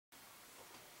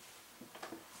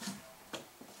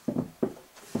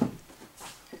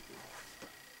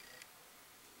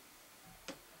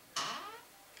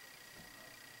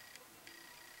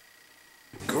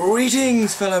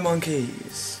Greetings, fellow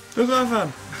monkeys! Look what I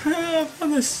found! I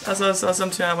found this as I was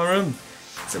emptying out my room.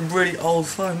 It's a really old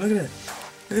phone, look at it.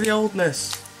 Look at the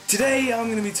oldness. Today I'm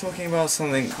going to be talking about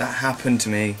something that happened to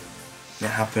me. It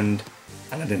happened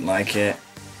and I didn't like it.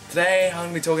 Today I'm going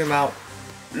to be talking about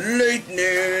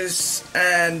lateness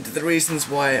and the reasons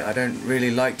why I don't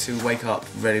really like to wake up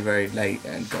very, very late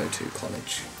and go to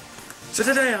college. So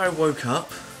today I woke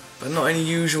up, but not in a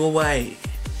usual way.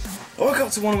 I woke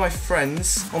up to one of my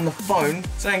friends on the phone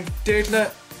saying, "Dude,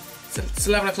 look, it's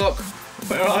 11 o'clock,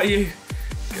 where are you?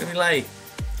 Gonna be late."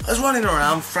 I was running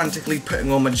around frantically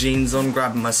putting all my jeans on,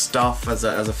 grabbing my stuff as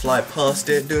I fly past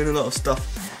it, doing a lot of stuff.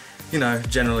 You know,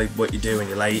 generally what you do when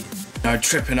you're late. You know,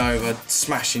 tripping over,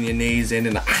 smashing your knees in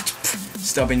and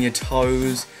stubbing your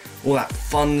toes, all that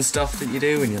fun stuff that you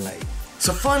do when you're late.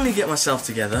 So I finally get myself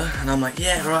together and I'm like,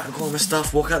 yeah, alright, I've got all my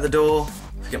stuff, walk out the door,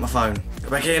 forget my phone. Go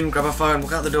back in, grab my phone,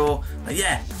 walk out the door, like,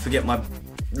 yeah, forget my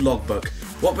logbook.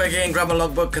 Walk back in, grab my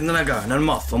logbook, and then I go, and I'm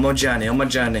off on my journey, I'm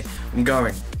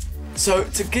going. So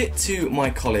to get to my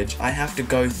college, I have to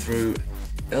go through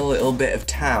a little bit of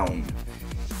town,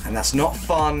 and that's not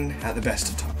fun at the best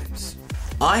of times.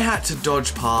 I had to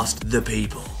dodge past the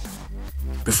people.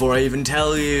 Before I even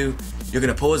tell you, you're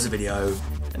gonna pause the video,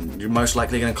 and you're most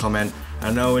likely gonna comment,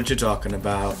 "I know what you're talking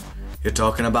about. You're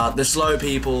talking about the slow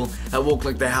people that walk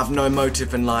like they have no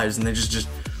motive in lives and they just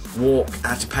walk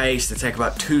at a pace that take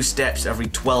about 2 steps every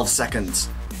 12 seconds.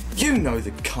 You know the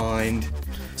kind."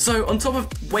 So on top of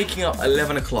waking up at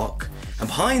 11 o'clock and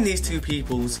behind these two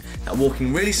peoples that are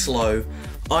walking really slow,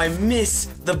 I miss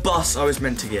the bus I was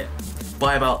meant to get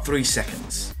by about 3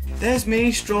 seconds. There's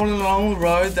me strolling along the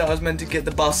road that I was meant to get the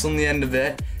bus on the end of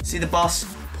it. See the bus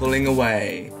pulling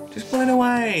away. Just pulling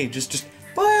away. Just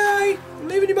bye! I'm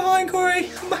leaving you behind,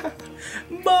 Corey!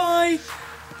 Bye!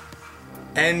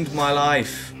 End my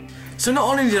life. So not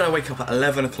only did I wake up at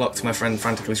 11 o'clock to my friend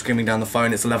frantically screaming down the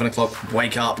phone, "It's 11 o'clock,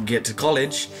 wake up, get to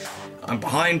college." I'm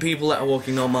behind people that are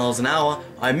walking 9 miles an hour.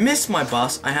 I miss my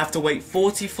bus. I have to wait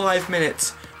 45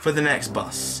 minutes for the next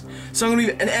bus. So I'm going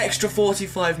to be an extra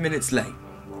 45 minutes late.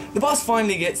 The bus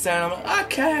finally gets there and I'm like,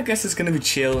 okay, I guess it's going to be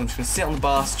chill. I'm just going to sit on the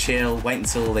bus, chill, wait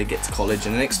until they get to college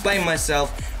and then explain myself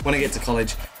when I get to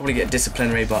college. Probably get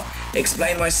disciplinary, but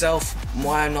explain myself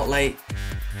why I'm not late.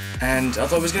 And I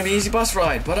thought it was going to be an easy bus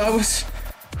ride, but I was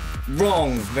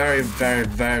wrong. Very, very,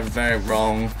 very, very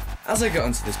wrong. As I got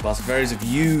onto this bus, various of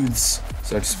youths,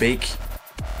 so to speak,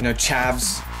 you know,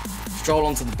 chavs, stroll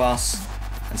onto the bus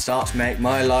and start to make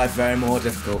my life very more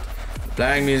difficult.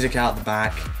 Playing music out the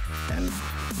back and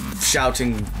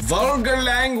shouting vulgar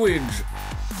language.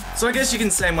 So I guess you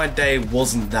can say my day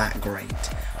wasn't that great.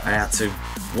 I had to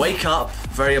wake up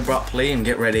very abruptly and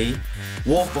get ready,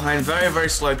 walk behind very, very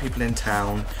slow people in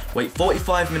town, wait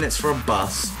 45 minutes for a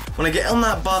bus. When I get on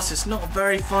that bus, it's not a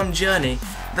very fun journey.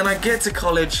 Then I get to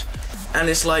college and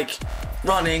it's like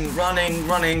running,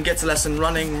 get to lesson,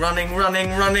 running.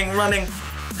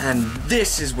 And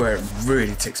this is where it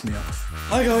really ticks me off.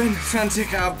 I go in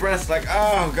frantic, out of breath, like,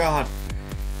 oh god.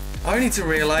 Only to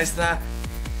realise that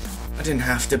I didn't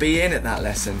have to be in at that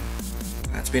lesson.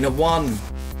 I had to be in at 1.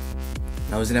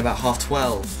 And I was in about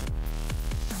 12:30.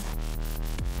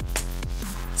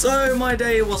 So my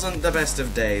day wasn't the best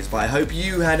of days, but I hope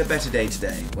you had a better day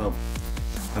today. Well,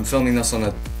 I'm filming this on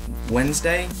a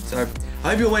Wednesday, so I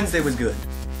hope your Wednesday was good.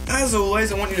 As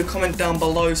always, I want you to comment down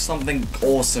below something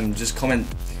awesome. Just comment,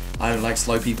 "I don't like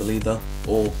slow people either,"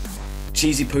 or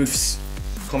 "cheesy poofs."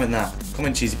 Comment that.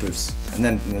 Comment cheesy poofs. And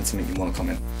then something you want to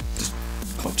comment. Just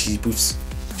comment cheesy poofs.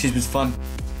 Cheesy poofs fun.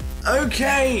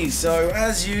 Okay, so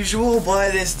as usual, by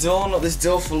this door, not this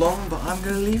door for long, but I'm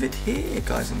going to leave it here,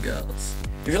 guys and girls.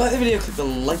 If you like the video, click the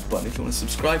like button. If you want to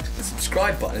subscribe, click the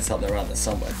subscribe button. It's up there around there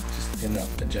somewhere, just in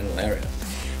the general area.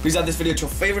 Please add this video to your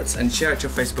favourites and share it to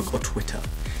your Facebook or Twitter.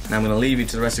 And I'm going to leave you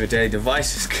to the rest of your daily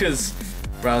devices because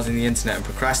browsing the internet and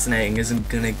procrastinating isn't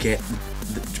going to get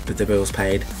the bills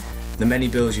paid. The many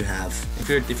bills you have.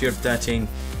 If you're 13,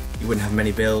 you wouldn't have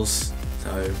many bills.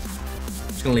 So I'm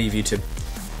just going to leave you to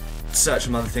search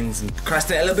some other things and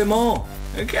procrastinate a little bit more.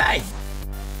 Okay.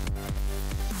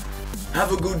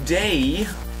 Have a good day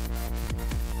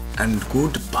and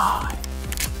goodbye.